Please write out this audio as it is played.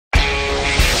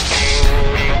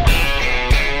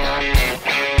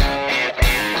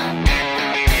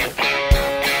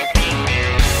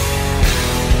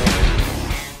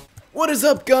What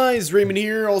is up, guys? Raymond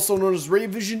here, also known as Ray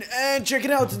Vision, and check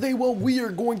it out today. Well, we are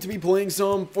going to be playing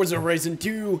some Forza Horizon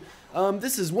 2.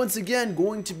 This is once again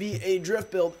going to be a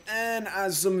drift build, and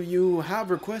as some of you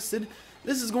have requested,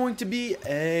 this is going to be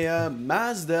a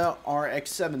Mazda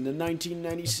RX7, the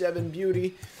 1997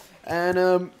 beauty.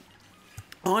 And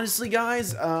honestly,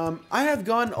 guys, I have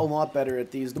gotten a lot better at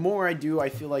these. The more I do, I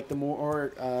feel like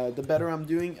the better I'm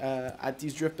doing at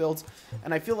these drift builds.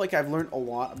 And I feel like I've learned a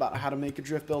lot about how to make a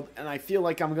drift build. And I feel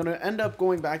like I'm going to end up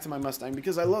going back to my Mustang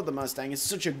because I love the Mustang. It's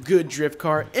such a good drift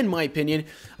car, in my opinion.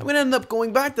 I'm going to end up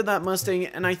going back to that Mustang,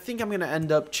 and I think I'm going to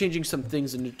end up changing some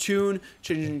things in the tune,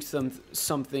 changing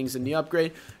some things in the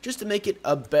upgrade, just to make it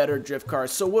a better drift car.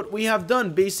 So what we have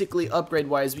done, basically,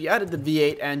 upgrade-wise, we added the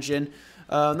V8 engine.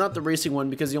 Not the racing one,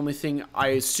 because the only thing I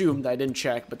assumed, I didn't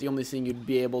check, but the only thing you'd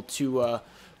be able to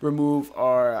remove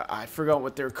are, I forgot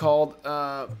what they're called.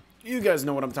 You guys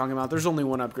know what I'm talking about. There's only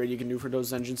one upgrade you can do for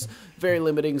those engines. Very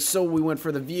limiting, so we went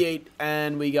for the V8,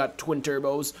 and we got twin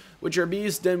turbos, which are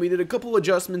beasts. Then we did a couple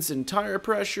adjustments in tire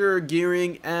pressure,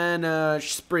 gearing, and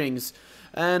springs.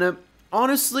 And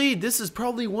honestly, this is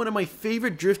probably one of my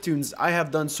favorite drift tunes I have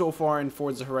done so far in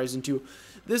Forza Horizon 2.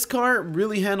 This car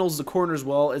really handles the corners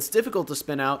well. It's difficult to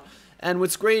spin out, and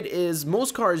what's great is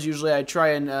most cars usually I try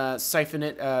and siphon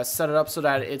it, set it up so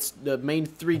that it's the main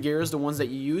 3 gears, the ones that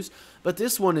you use. But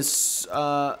this one is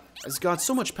has got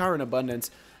so much power and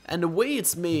abundance, and the way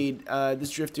it's made,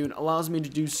 this drift tune allows me to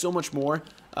do so much more.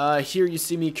 Here you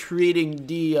see me creating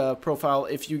the profile,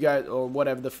 if you guys, or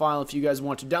whatever, the file, if you guys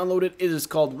want to download it. It is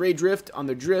called Ray Drift on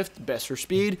the Drift, best for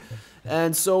speed.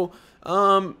 And so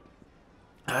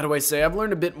how do I say, I've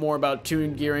learned a bit more about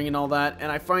tune gearing and all that,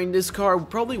 and I find this car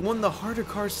probably one of the harder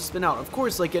cars to spin out. Of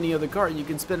course, like any other car, you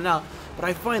can spin it out, but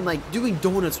I find like doing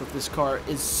donuts with this car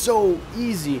is so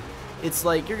easy. It's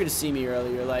like, you're gonna see me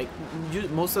earlier, like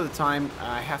most of the time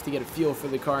I have to get a feel for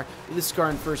the car. This car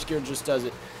in first gear just does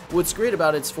it. What's great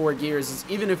about its 4 gears is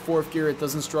even in 4th gear it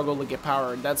doesn't struggle to get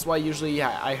power. That's why usually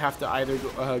I have to either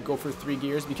go for 3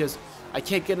 gears, because I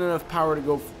can't get enough power to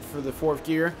go for the 4th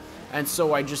gear. And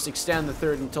so I just extend the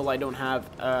 3rd until I don't have,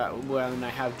 when I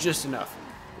have just enough,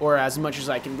 or as much as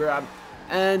I can grab.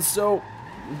 And so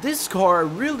this car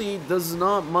really does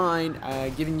not mind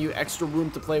giving you extra room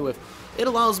to play with. It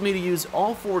allows me to use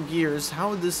all 4 gears.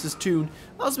 How this is tuned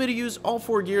allows me to use all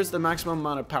 4 gears, the maximum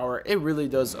amount of power. It really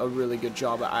does a really good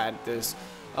job at this.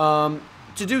 To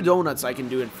do donuts, I can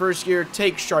do it in 1st gear.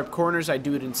 Take sharp corners, I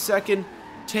do it in 2nd.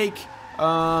 Take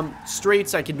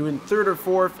straights, I can do in 3rd or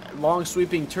 4th. Long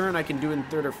sweeping turn, I can do in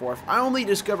 3rd or 4th. I only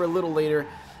discover a little later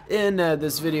in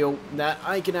this video that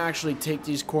I can actually take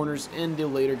these corners in the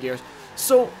later gears.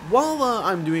 So while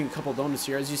I'm doing a couple donuts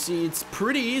here, as you see, it's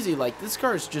pretty easy. Like, this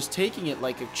car is just taking it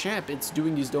like a champ. It's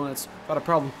doing these donuts without a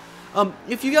problem.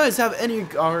 If you guys have any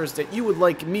cars that you would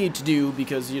like me to do,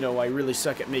 because, you know, I really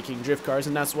suck at making drift cars,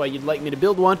 and that's why you'd like me to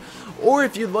build one, or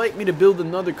if you'd like me to build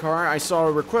another car, I saw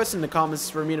a request in the comments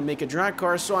for me to make a drag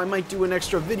car, so I might do an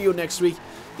extra video next week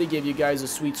to give you guys a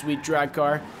sweet, sweet drag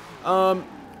car.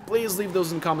 Please leave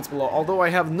those in the comments below, although I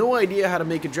have no idea how to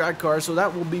make a drag car, so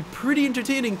that will be pretty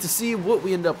entertaining to see what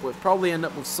we end up with. Probably end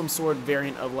up with some sort of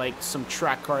variant of, like, some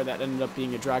track car that ended up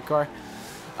being a drag car.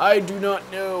 I do not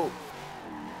know.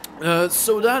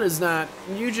 So that is that.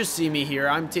 You just see me here.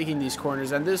 I'm taking these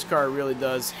corners, and this car really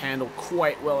does handle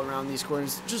quite well around these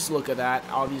corners. Just look at that.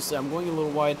 Obviously, I'm going a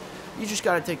little wide. You just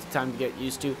gotta take the time to get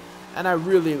used to. And I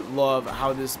really love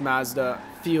how this Mazda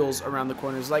feels around the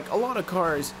corners. Like, a lot of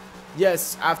cars,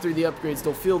 yes, after the upgrades,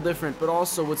 they'll feel different, but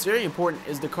also what's very important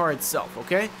is the car itself,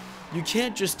 okay? You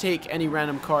can't just take any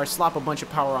random car, slap a bunch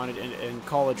of power on it, and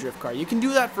call it a drift car. You can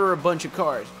do that for a bunch of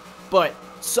cars, but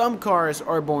some cars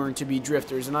are born to be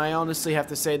drifters, and I honestly have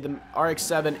to say the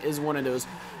RX7 is one of those.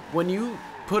 When you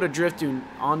put a drift tune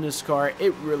on this car,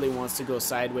 it really wants to go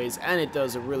sideways, and it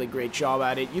does a really great job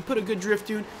at it. You put a good drift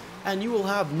tune, and you will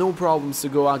have no problems to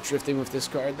go out drifting with this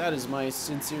car. That is my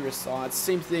sincerest thoughts.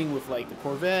 Same thing with, like, the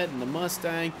Corvette and the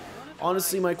Mustang.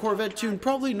 Honestly, my Corvette tune,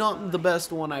 probably not the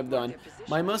best one I've done.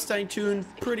 My Mustang tune,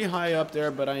 pretty high up there,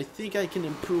 but I think I can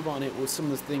improve on it with some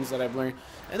of the things that I've learned.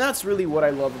 And that's really what I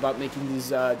love about making these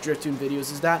drift tune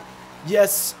videos, is that,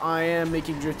 yes, I am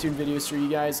making drift tune videos for you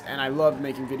guys, and I love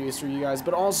making videos for you guys,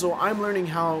 but also I'm learning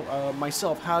how,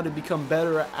 myself, how to become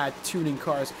better at tuning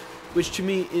cars, which to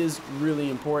me is really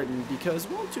important, because,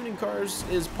 well, tuning cars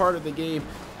is part of the game,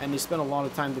 and they spend a lot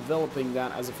of time developing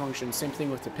that as a function. Same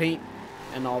thing with the paint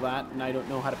and all that, and I don't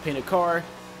know how to paint a car.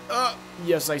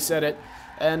 Yes, I said it.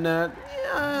 And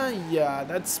yeah,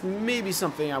 that's maybe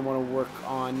something I want to work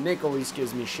on. Nick always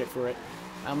gives me shit for it.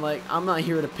 I'm like, I'm not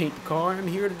here to paint the car, I'm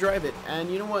here to drive it. And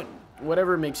you know what?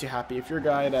 whatever makes you happy. If you're a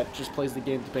guy that just plays the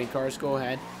game to paint cars, go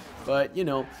ahead. But, you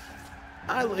know,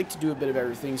 I like to do a bit of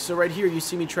everything. So right here, you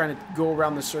see me trying to go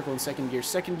around the circle in second gear.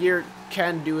 Second gear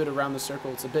can do it around the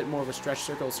circle. It's a bit more of a stretch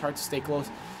circle. It's hard to stay close.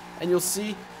 And you'll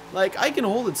see, like, I can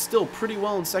hold it still pretty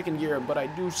well in second gear, but I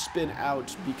do spin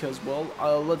out because, well,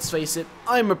 let's face it,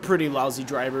 I'm a pretty lousy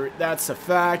driver. That's a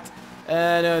fact.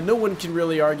 And no one can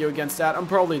really argue against that. I'm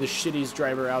probably the shittiest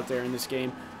driver out there in this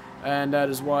game. And that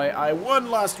is why I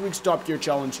won last week's Top Gear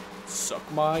Challenge. Suck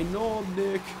my knob,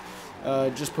 Nick.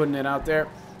 Just putting it out there.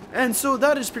 And so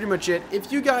that is pretty much it.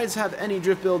 If you guys have any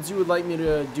drift builds you would like me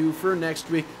to do for next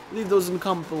week, leave those in the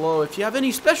comment below. If you have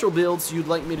any special builds you'd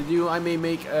like me to do, I may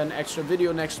make an extra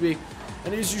video next week.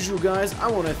 And as usual, guys,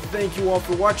 I want to thank you all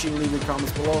for watching. Leave your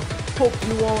comments below. Hope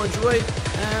you all enjoyed,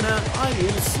 and I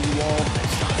will see you all next week.